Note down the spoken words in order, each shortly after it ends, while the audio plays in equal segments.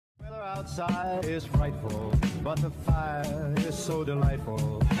Outside is frightful, but the fire is so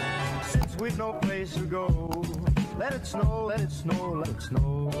delightful. Since we've no place to go, let it snow, let it snow, let it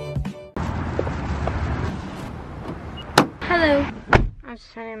snow. Hello. I'm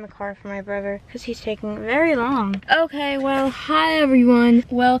just sitting in the car for my brother because he's taking very long. Okay, well, hi everyone.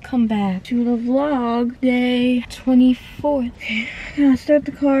 Welcome back to the vlog, day 24. Okay, I'm gonna start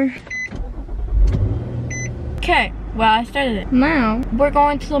the car. Okay, well, I started it. Now, we're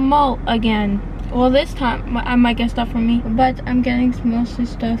going to the mall again. Well, this time, I might get stuff for me, but I'm getting mostly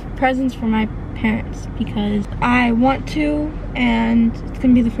stuff, presents for my parents because I want to, and it's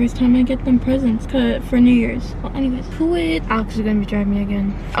gonna be the first time I get them presents for New Year's. Well, anyways, Alex is gonna be driving me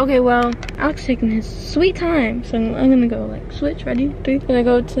again. Okay, well, Alex is taking his sweet time, so I'm gonna go like switch. Ready? 3. Gonna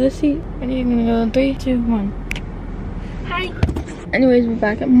go to the seat. Ready? I'm gonna go in 3, 2, 1. Hi. Anyways, we're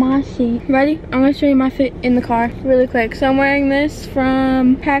back at my seat. Ready? I'm gonna show you my fit in the car really quick. So I'm wearing this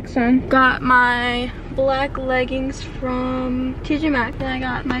from PacSun. Got my black leggings from TJ Maxx. Then I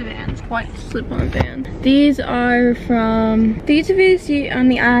got my Vans, white slip-on Vans. These are if you see on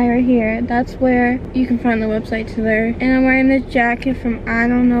the eye right here, that's where you can find the website to there. And I'm wearing this jacket from I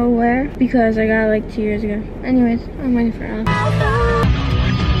don't know where because I got it like 2 years ago. Anyways, I'm waiting for Alex.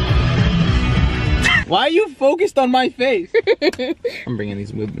 Why are you focused on my face? I'm bringing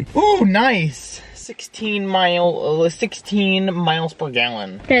these with me. Ooh, nice. 16 miles per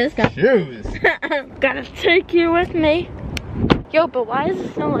gallon. Okay, let's go. Shoes. Gotta take you with me. Yo, but why does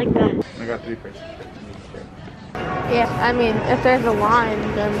it smell like that? I got 3 first. Yeah, I mean, if there's a line,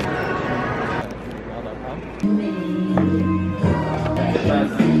 then...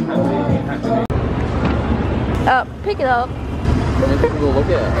 Pick it up. We'll look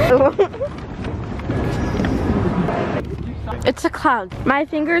at it. It's a cloud. My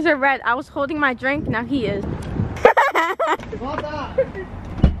fingers are red. I was holding my drink, now he is. Zlata!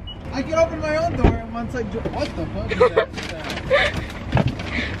 I can open my own door and once I what the fuck is that?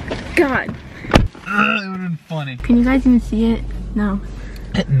 God. It would have been funny. Can you guys even see it? No.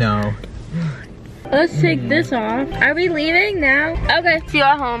 No. Let's take this off. Are we leaving now? Okay, see you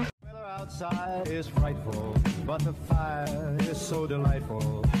at home. Weather outside is frightful, but the fire is so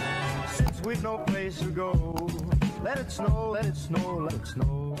delightful. Since we've no place to go, let it snow, let it snow, let it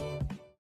snow.